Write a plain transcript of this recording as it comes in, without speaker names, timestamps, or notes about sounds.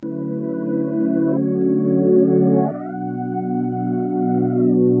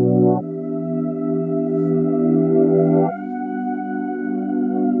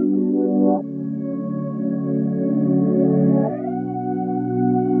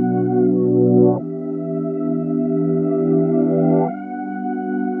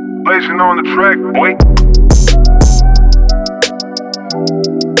Revelation on the track, boy.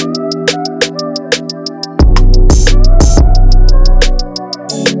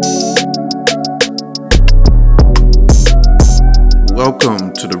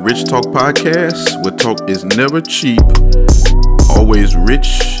 Welcome to the Rich Talk Podcast, where talk is never cheap, always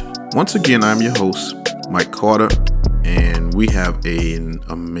rich. Once again, I'm your host, Mike Carter, and we have an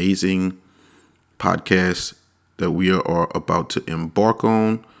amazing podcast that we are about to embark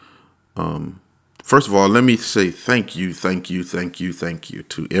on. First of all, let me say thank you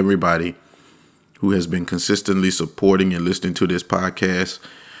to everybody who has been consistently supporting and listening to this podcast.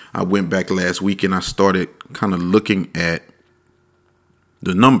 I went back last week and I started kind of looking at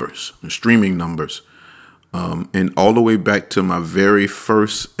the numbers, the streaming numbers, and all the way back to my very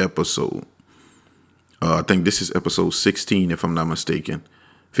first episode. I think this is episode 16, if I'm not mistaken,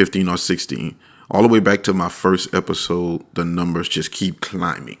 15 or 16. All the way back to my first episode, the numbers just keep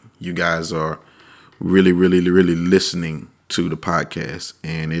climbing. You guys are really listening to the podcast,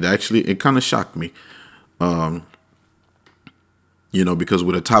 and it kind of shocked me, because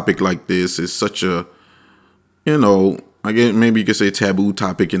with a topic like this, it's such a, I guess maybe you could say taboo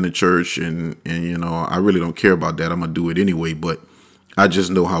topic in the church, and I really don't care about that. I'm gonna do it anyway, but I just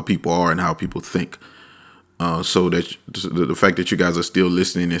know how people are and how people think. So that the fact that you guys are still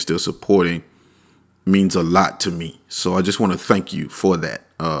listening and still supporting means a lot to me. So I just want to thank you for that.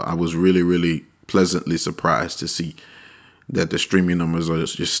 I was really pleasantly surprised to see that the streaming numbers are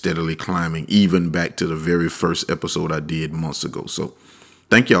just steadily climbing, even back to the very first episode I did months ago. So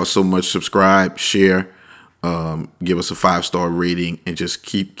thank y'all so much. Subscribe, share. Give us a 5-star rating, and just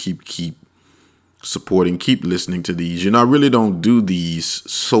keep supporting, keep listening to these. I really don't do these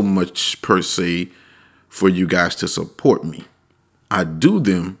so much per se for you guys to support me. I do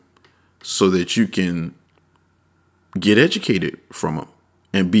them so that you can get educated from them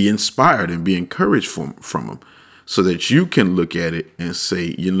and be inspired and be encouraged from them, so that you can look at it and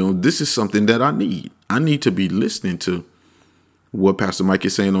say, this is something that I need. I need to be listening to what Pastor Mike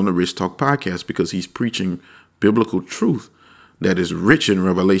is saying on the Rich Talk Podcast, because he's preaching biblical truth that is rich in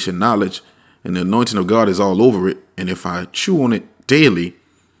revelation knowledge, and the anointing of God is all over it. And if I chew on it daily,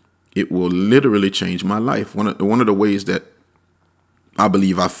 it will literally change my life. One of the ways that I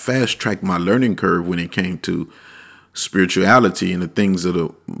believe I fast-tracked my learning curve when it came to spirituality and the things of the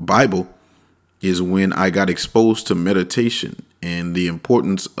Bible is when I got exposed to meditation and the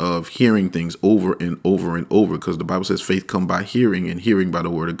importance of hearing things over and over and over, because the Bible says faith come by hearing, and hearing by the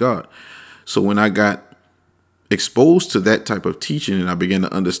word of God. So when I got exposed to that type of teaching, and I began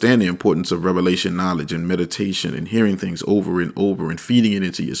to understand the importance of revelation knowledge and meditation and hearing things over and over and feeding it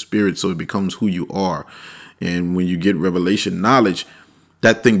into your spirit so it becomes who you are. And when you get revelation knowledge,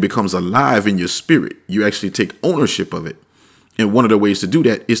 that thing becomes alive in your spirit. You actually take ownership of it. And one of the ways to do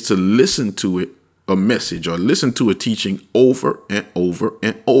that is to listen to it, a message, or listen to a teaching over and over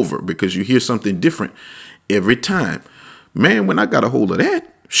and over, because you hear something different every time. Man, when I got a hold of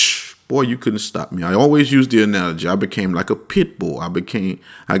that, boy, you couldn't stop me. I always use the analogy. I became like a pit bull.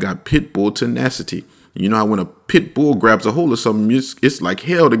 I got pit bull tenacity. You know how when a pit bull grabs a hold of something, it's like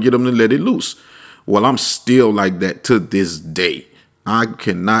hell to get them to let it loose. Well, I'm still like that to this day. I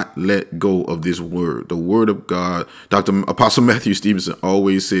cannot let go of this word, the word of God. Apostle Matthew Stevenson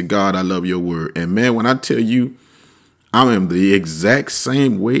always said, God, I love your word. And man, when I tell you, I am the exact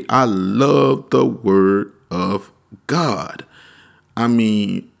same way. I love the word of God. I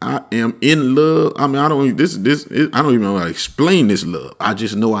mean, I am in love. I mean, I don't even know how to explain this love. I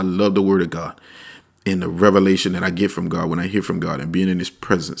just know I love the word of God and the revelation that I get from God when I hear from God, and being in his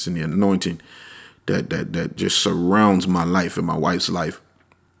presence and the anointing that just surrounds my life and my wife's life.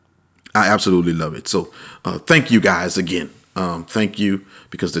 I absolutely love it. So thank you guys again. Thank you,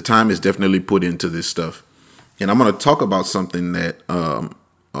 because the time is definitely put into this stuff. And I'm going to talk about something that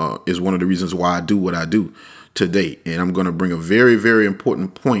is one of the reasons why I do what I do today. And I'm going to bring a very, very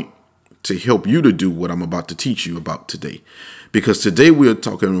important point to help you to do what I'm about to teach you about today. Because today we are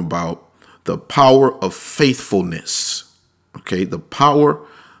talking about the power of faithfulness. Okay, the power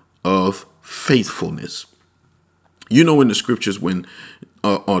of faithfulness. In the scriptures, when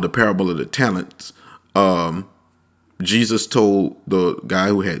or the parable of the talents, Jesus told the guy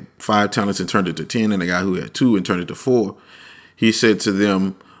who had 5 talents and turned it to 10, and the guy who had 2 and turned it to 4, he said to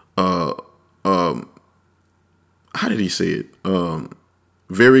them, how did he say it?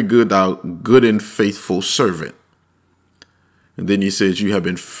 Very good, thou good and faithful servant. And then he says, you have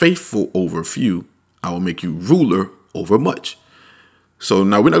been faithful over few, I will make you ruler over much. So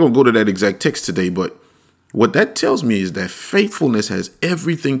now we're not going to go to that exact text today, but what that tells me is that faithfulness has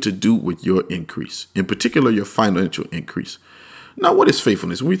everything to do with your increase, in particular, your financial increase. Now, what is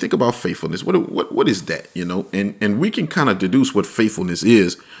faithfulness? When we think about faithfulness, what is that? And we can kind of deduce what faithfulness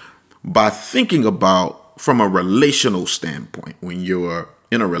is by thinking about from a relational standpoint. When you're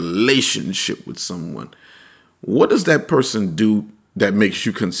in a relationship with someone, what does that person do that makes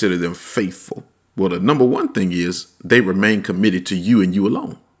you consider them faithful? Well, the number one thing is they remain committed to you and you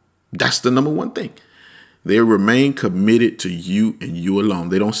alone. That's the number one thing. They remain committed to you and you alone.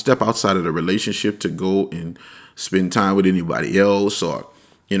 They don't step outside of the relationship to go and spend time with anybody else or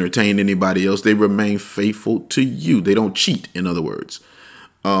entertain anybody else. They remain faithful to you. They don't cheat, in other words.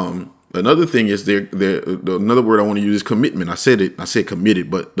 Another thing is another word I want to use is commitment. I said committed,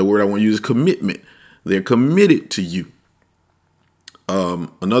 but the word I want to use is commitment. They're committed to you.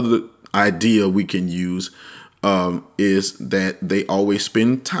 Another idea we can use is that they always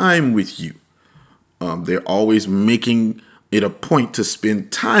spend time with you. They're always making it a point to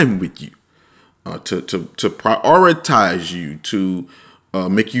spend time with you, to prioritize you, to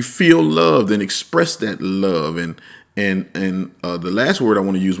make you feel loved and express that love. And the last word I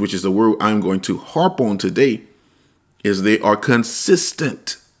want to use, which is the word I'm going to harp on today, is they are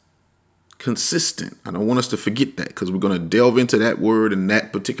consistent. Consistent. I don't want us to forget that, because we're going to delve into that word and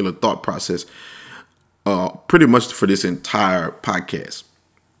that particular thought process pretty much for this entire podcast.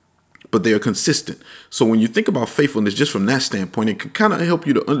 But they are consistent. So when you think about faithfulness, just from that standpoint, it can kind of help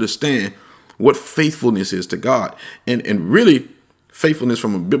you to understand what faithfulness is to God. And really, faithfulness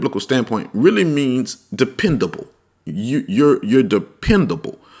from a biblical standpoint really means dependable. You're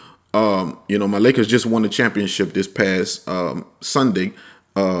dependable. My Lakers just won the championship this past Sunday.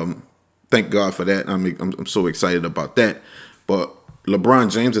 Thank God for that. I'm so excited about that. But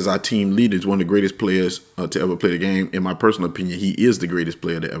LeBron James is our team leader. He's one of the greatest players to ever play the game. In my personal opinion, he is the greatest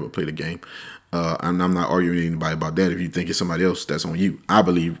player to ever play the game. And I'm not arguing with anybody about that. If you think it's somebody else, that's on you. I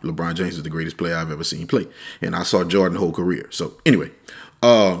believe LeBron James is the greatest player I've ever seen play. And I saw Jordan's whole career. So anyway,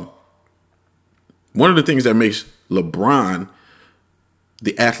 one of the things that makes LeBron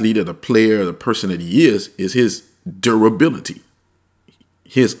the athlete or the player, the person that he is his durability,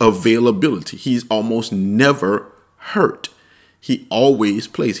 his availability. He's almost never hurt. He always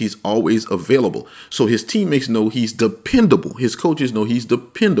plays. He's always available. So his teammates know he's dependable. His coaches know he's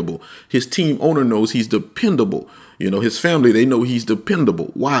dependable. His team owner knows he's dependable. His family, they know he's dependable.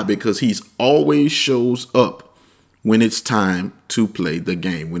 Why? Because he's always shows up when it's time to play the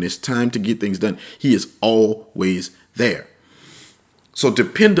game. When it's time to get things done, he is always there. So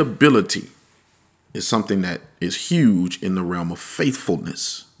dependability is something that is huge in the realm of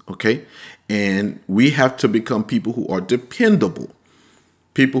faithfulness. Okay. And we have to become people who are dependable.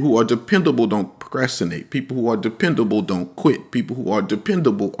 People who are dependable don't procrastinate. People who are dependable don't quit. People who are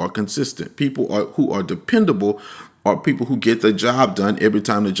dependable are consistent. People who are dependable are people who get the job done every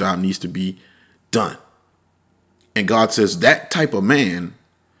time the job needs to be done. And God says that type of man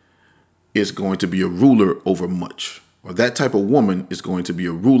is going to be a ruler over much. Or that type of woman is going to be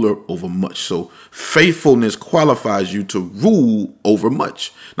a ruler over much. So faithfulness qualifies you to rule over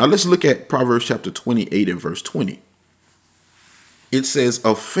much. Now let's look at Proverbs chapter 28 and verse 20. It says,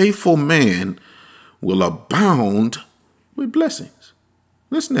 a faithful man will abound with blessings.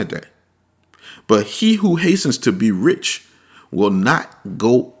 Listen at that. But he who hastens to be rich will not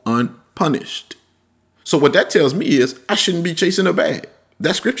go unpunished. So what that tells me is I shouldn't be chasing a bag.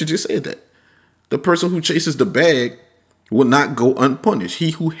 That scripture just said that. The person who chases the bag will not go unpunished.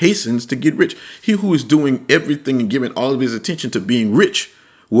 He who hastens to get rich, he who is doing everything and giving all of his attention to being rich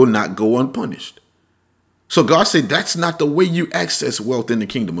will not go unpunished. So God said that's not the way you access wealth in the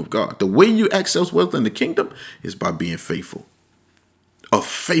kingdom of God. The way you access wealth in the kingdom is by being faithful. A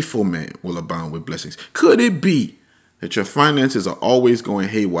faithful man will abound with blessings. Could it be that your finances are always going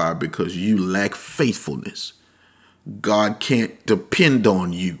haywire because you lack faithfulness? God can't depend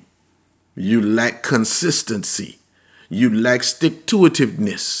on you. You lack consistency. You lack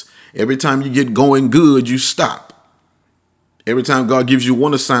stick-to-itiveness. Every time you get going good, you stop. Every time God gives you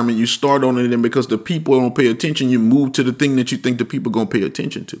one assignment, you start on it, and because the people don't pay attention, you move to the thing that you think the people are going to pay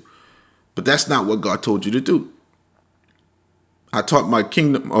attention to. But that's not what God told you to do. I taught my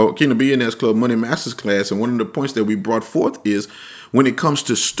Kingdom Billionaires Club Money Masters class, and one of the points that we brought forth is when it comes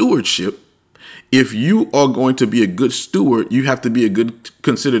to stewardship, if you are going to be a good steward, you have to be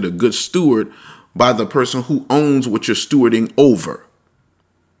considered a good steward by the person who owns what you're stewarding over.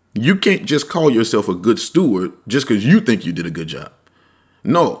 You can't just call yourself a good steward just because you think you did a good job.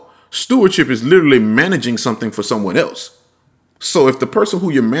 No, stewardship is literally managing something for someone else. So if the person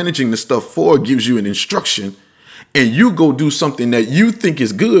who you're managing the stuff for gives you an instruction and you go do something that you think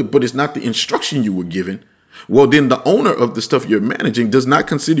is good, but it's not the instruction you were given, Well, then the owner of the stuff you're managing does not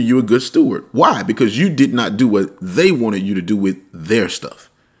consider you a good steward. Why? Because you did not do what they wanted you to do with their stuff.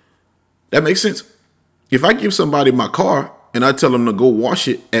 That makes sense. If I give somebody my car and I tell them to go wash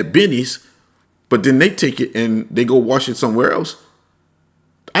it at Benny's, but then they take it and they go wash it somewhere else,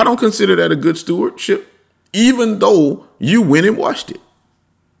 I don't consider that a good stewardship, even though you went and washed it.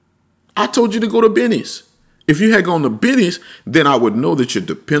 I told you to go to Benny's. If you had gone to Benny's, then I would know that you're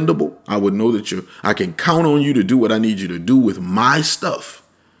dependable. I would know that I can count on you to do what I need you to do with my stuff.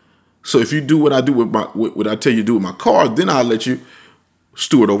 So if you do what I do with what I tell you to do with my car, then I'll let you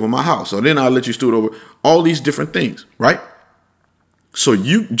steward over my house. Or then I'll let you steward over all these different things, right? So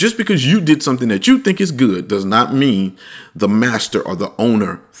just because you did something that you think is good does not mean the master or the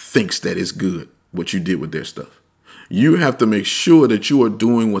owner thinks that is good, what you did with their stuff. You have to make sure that you are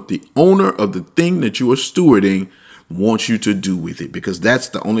doing what the owner of the thing that you are stewarding wants you to do with it, because that's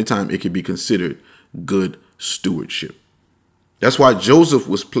the only time it can be considered good stewardship. That's why Joseph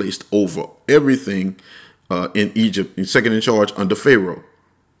was placed over everything in Egypt, second in charge under Pharaoh,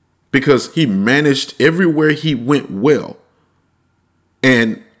 because he managed everywhere he went well.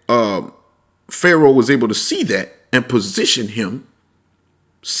 And Pharaoh was able to see that and position him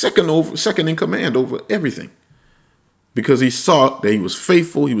second in command over everything, because he saw that he was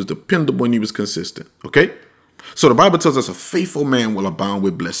faithful, he was dependable, and he was consistent. Okay? So the Bible tells us a faithful man will abound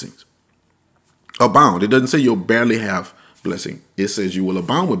with blessings. Abound. It doesn't say you'll barely have blessing. It says you will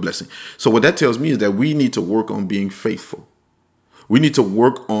abound with blessing. So what that tells me is that we need to work on being faithful. We need to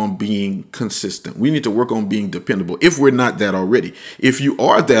work on being consistent. We need to work on being dependable if we're not that already. If you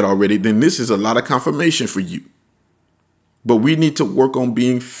are that already, then this is a lot of confirmation for you. But we need to work on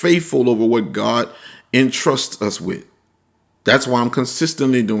being faithful over what God entrusts us with. That's why I'm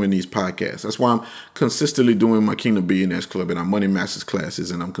consistently doing these podcasts. That's why I'm consistently doing my Kingdom Billionaires Club and our Money Masters classes.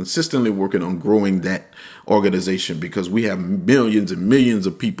 And I'm consistently working on growing that organization, because we have millions and millions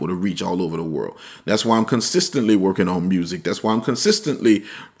of people to reach all over the world. That's why I'm consistently working on music. That's why I'm consistently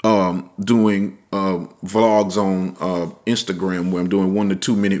doing vlogs on Instagram, where I'm doing 1 to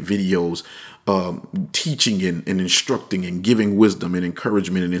 2 minute videos, teaching and instructing and giving wisdom and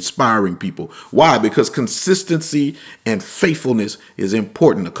encouragement and inspiring people. Why? Because consistency and faithfulness is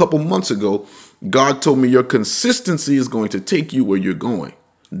important. A couple months ago, God told me your consistency is going to take you where you're going.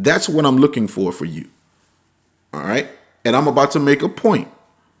 That's what I'm looking for you. All right. And I'm about to make a point.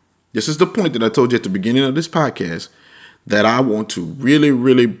 This is the point that I told you at the beginning of this podcast that I want to really,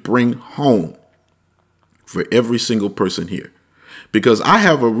 really bring home for every single person here. Because I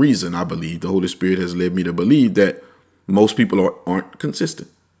have a reason, I believe, the Holy Spirit has led me to believe that most people aren't consistent.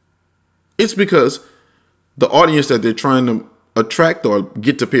 It's because the audience that they're trying to attract or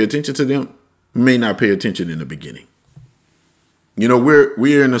get to pay attention to them may not pay attention in the beginning. You know,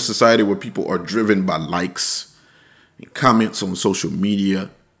 we're in a society where people are driven by likes and comments on social media.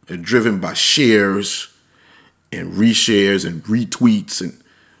 They're driven by shares and reshares and retweets. And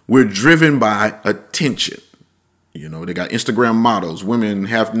we're driven by attention. You know, they got Instagram models, women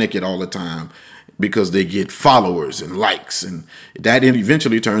half naked all the time because they get followers and likes, and that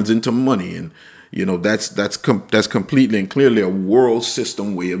eventually turns into money. And, you know, that's completely and clearly a world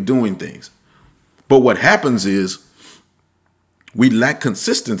system way of doing things. But what happens is we lack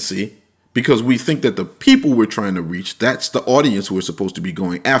consistency because we think that the people we're trying to reach, that's the audience we're supposed to be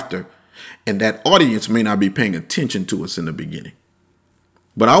going after. And that audience may not be paying attention to us in the beginning.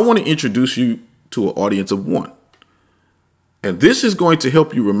 But I want to introduce you to an audience of one. And this is going to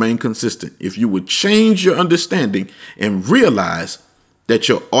help you remain consistent if you would change your understanding and realize that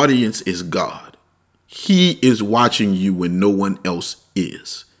your audience is God. He is watching you when no one else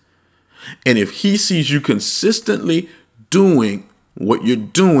is. And if he sees you consistently doing what you're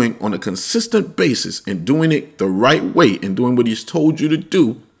doing on a consistent basis and doing it the right way and doing what he's told you to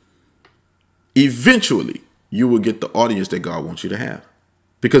do, eventually you will get the audience that God wants you to have,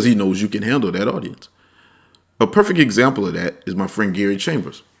 because he knows you can handle that audience. A perfect example of that is my friend Gary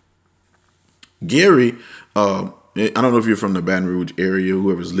Chambers. Gary, I don't know if you're from the Baton Rouge area,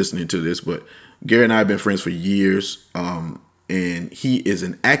 whoever's listening to this, but Gary and I have been friends for years, and he is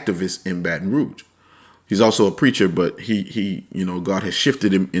an activist in Baton Rouge. He's also a preacher, but he, you know, God has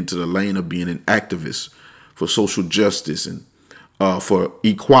shifted him into the lane of being an activist for social justice and for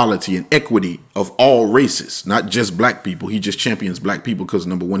equality and equity of all races, not just black people. He just champions black people because,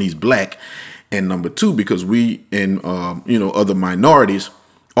 number one, he's black. And number two, because we and, other minorities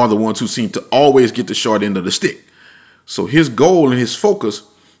are the ones who seem to always get the short end of the stick. So his goal and his focus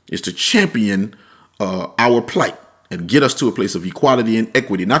is to champion our plight and get us to a place of equality and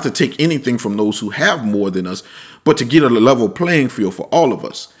equity, not to take anything from those who have more than us, but to get a level playing field for all of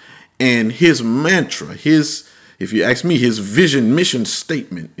us. And his mantra, if you ask me, his vision, mission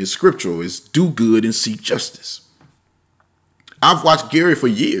statement is scriptural, is do good and seek justice. I've watched Gary for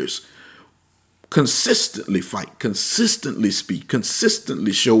years consistently fight, consistently speak,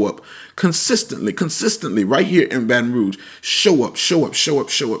 consistently show up, consistently right here in Baton Rouge, show up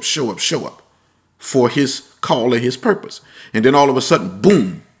for his call and his purpose. And then all of a sudden,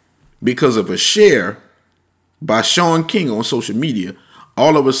 boom, because of a share by Sean King on social media,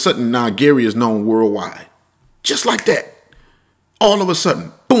 all of a sudden now Gary is known worldwide. Just like that. All of a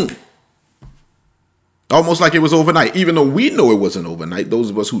sudden, boom. Almost like it was overnight, even though we know it wasn't overnight. Those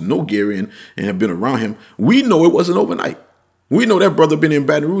of us who know Gary and have been around him, we know it wasn't overnight. We know that brother been in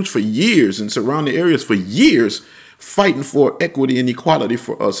Baton Rouge for years and surrounding areas for years, fighting for equity and equality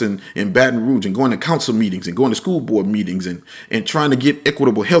for us in Baton Rouge, and going to council meetings and going to school board meetings and trying to get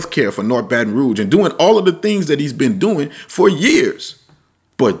equitable health care for North Baton Rouge and doing all of the things that he's been doing for years.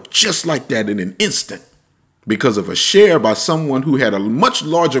 But just like that, in an instant, because of a share by someone who had a much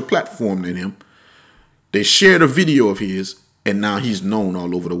larger platform than him, they shared a video of his, and now he's known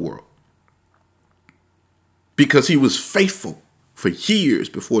all over the world. Because he was faithful for years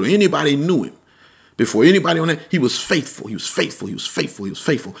before anybody knew him. Before anybody on that, he was faithful. He was faithful. He was faithful. He was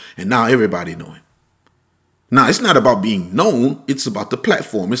faithful. And now everybody know him. Now, it's not about being known. It's about the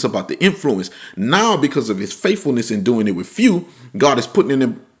platform. It's about the influence. Now, because of his faithfulness in doing it with few, God is put him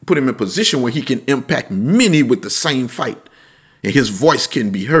in a position where he can impact many with the same fight. And his voice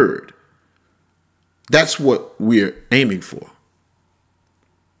can be heard. That's what we're aiming for.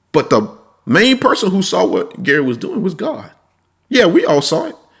 But the main person who saw what Gary was doing was God. Yeah, we all saw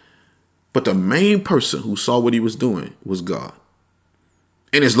it. But the main person who saw what he was doing was God.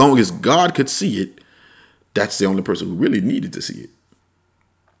 And as long as God could see it, that's the only person who really needed to see it.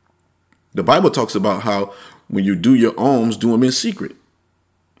 The Bible talks about how when you do your alms, do them in secret.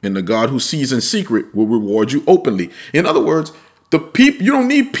 And the God who sees in secret will reward you openly. In other words, you don't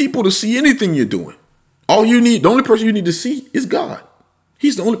need people to see anything you're doing. The only person you need to see is God.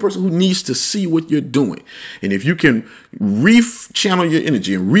 He's the only person who needs to see what you're doing. And if you can channel your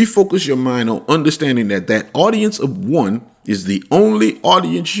energy and refocus your mind on understanding that audience of one is the only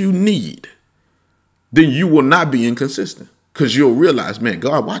audience you need, then you will not be inconsistent, because you'll realize, man,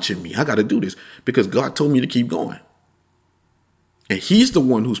 God watching me. I got to do this because God told me to keep going. And he's the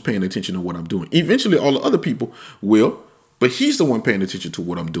one who's paying attention to what I'm doing. Eventually, all the other people will, but he's the one paying attention to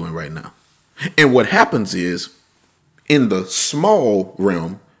what I'm doing right now. And what happens is, in the small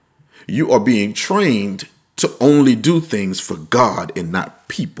realm, you are being trained to only do things for God and not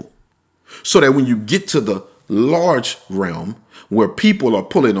people. So that when you get to the large realm where people are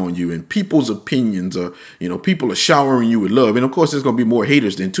pulling on you and people's opinions are, people are showering you with love. And of course, there's going to be more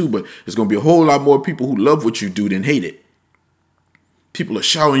haters than too, but there's going to be a whole lot more people who love what you do than hate it. People are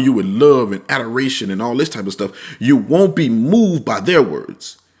showering you with love and adoration and all this type of stuff. You won't be moved by their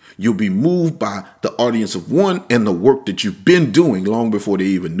words. You'll be moved by the audience of one and the work that you've been doing long before they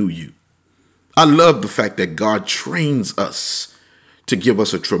even knew you. I love the fact that God trains us to give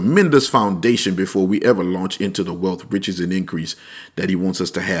us a tremendous foundation before we ever launch into the wealth, riches, and increase that he wants us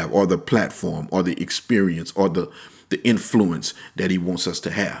to have, or the platform, or the experience, or the influence that he wants us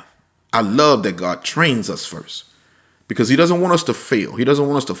to have. I love that God trains us first, because he doesn't want us to fail. He doesn't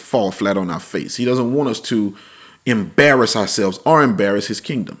want us to fall flat on our face. He doesn't want us to embarrass ourselves or embarrass his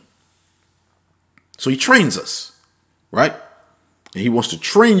kingdom. So he trains us, right? And he wants to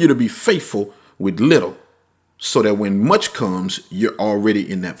train you to be faithful with little, so that when much comes, you're already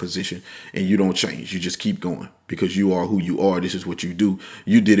in that position and you don't change. You just keep going because you are who you are. This is what you do.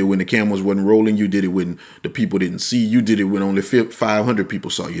 You did it when the cameras wasn't rolling. You did it when the people didn't see. You did it when only 500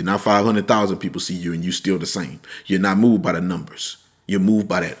 people saw you. Now 500,000 people see you and you still the same. You're not moved by the numbers. You're moved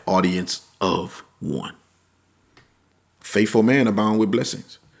by that audience of one. Faithful man abound with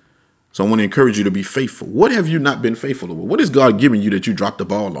blessings. So I want to encourage you to be faithful. What have you not been faithful over? What is God giving you that you dropped the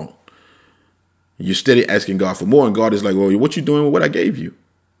ball on? You're steady asking God for more, and God is like, well, what you doing with what I gave you?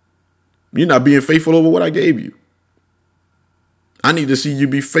 You're not being faithful over what I gave you. I need to see you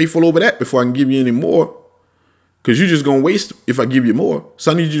be faithful over that before I can give you any more, because you're just going to waste if I give you more.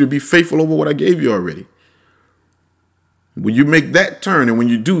 So I need you to be faithful over what I gave you already. When you make that turn and when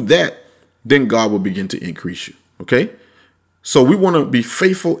you do that, then God will begin to increase you. Okay? So we want to be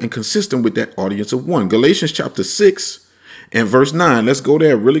faithful and consistent with that audience of one. Galatians chapter 6 and verse 9. Let's go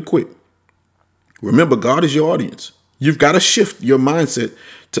there really quick. Remember, God is your audience. You've got to shift your mindset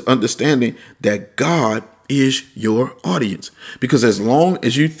to understanding that God is your audience. Because as long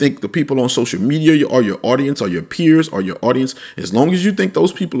as you think the people on social media are your audience, or your peers are your audience, as long as you think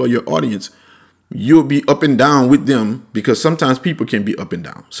those people are your audience, you'll be up and down with them, because sometimes people can be up and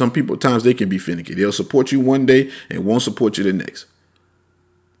down. Some people, times they can be finicky. They'll support you one day and won't support you the next.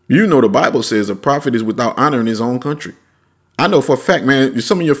 You know, the Bible says a prophet is without honor in his own country. I know for a fact, man,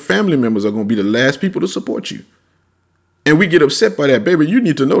 some of your family members are going to be the last people to support you. And we get upset by that, baby. You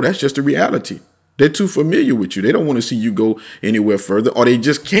need to know that's just the reality. They're too familiar with you. They don't want to see you go anywhere further, or they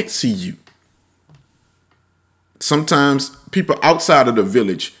just can't see you. Sometimes people outside of the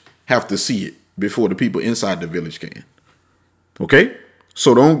village have to see it before the people inside the village can. Okay?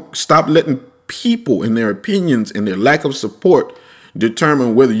 So don't stop letting people and their opinions and their lack of support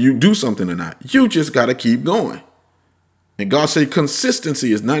determine whether you do something or not. You just got to keep going. And God said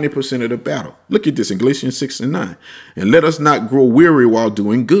consistency is 90% of the battle. Look at this in Galatians 6:9. And let us not grow weary while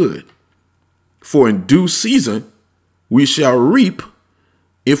doing good. For in due season we shall reap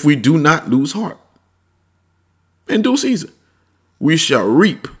if we do not lose heart. In due season we shall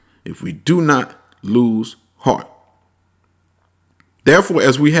reap if we do not lose heart. Therefore,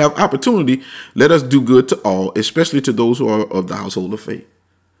 as we have opportunity, let us do good to all, especially to those who are of the household of faith.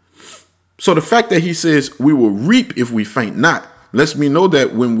 So the fact that he says we will reap if we faint not lets me know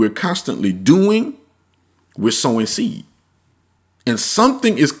that when we're constantly doing, we're sowing seed. And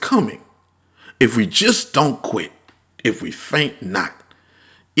something is coming. If we just don't quit, if we faint not,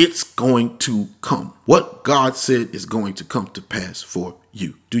 it's going to come. What God said is going to come to pass for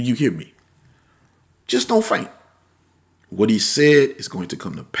you. Do you hear me? Just don't faint. What he said is going to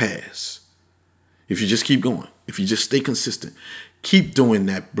come to pass. If you just keep going, if you just stay consistent, keep doing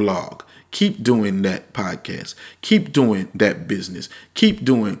that blog, keep doing that podcast, keep doing that business, keep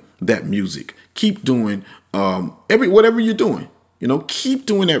doing that music, keep doing whatever you're doing, keep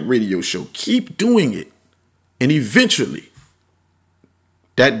doing that radio show, keep doing it. And eventually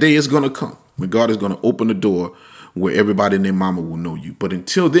that day is going to come when God is going to open the door where everybody and their mama will know you. But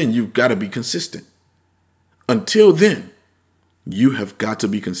until then, you've got to be consistent. Until then, you have got to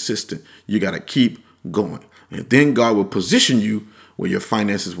be consistent. You got to keep going. And then God will position you where your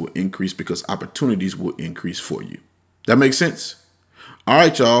finances will increase, because opportunities will increase for you. That makes sense? All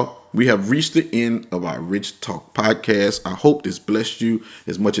right, y'all. We have reached the end of our Rich Talk podcast. I hope this blessed you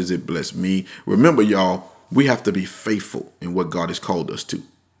as much as it blessed me. Remember, y'all, we have to be faithful in what God has called us to,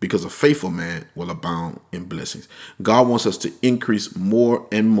 because a faithful man will abound in blessings. God wants us to increase more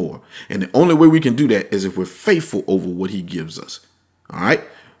and more. And the only way we can do that is if we're faithful over what he gives us. All right.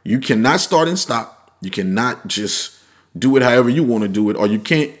 You cannot start and stop. You cannot just do it however you want to do it, or you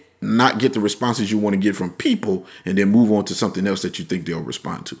can't not get the responses you want to get from people and then move on to something else that you think they'll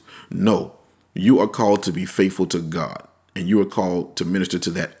respond to. No, you are called to be faithful to God. And you are called to minister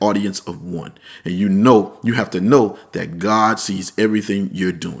to that audience of one. And you have to know that God sees everything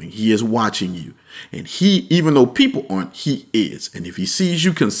you're doing. He is watching you. And even though people aren't, he is. And if he sees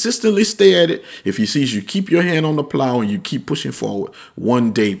you consistently stay at it, if he sees you keep your hand on the plow and you keep pushing forward,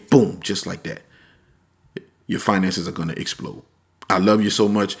 one day, boom, just like that, your finances are going to explode. I love you so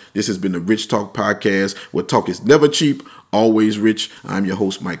much. This has been the Rich Talk Podcast, where talk is never cheap, always rich. I'm your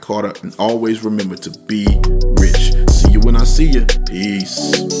host, Mike Carter, and always remember to be rich. See you when I see you.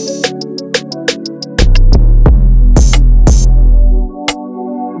 Peace.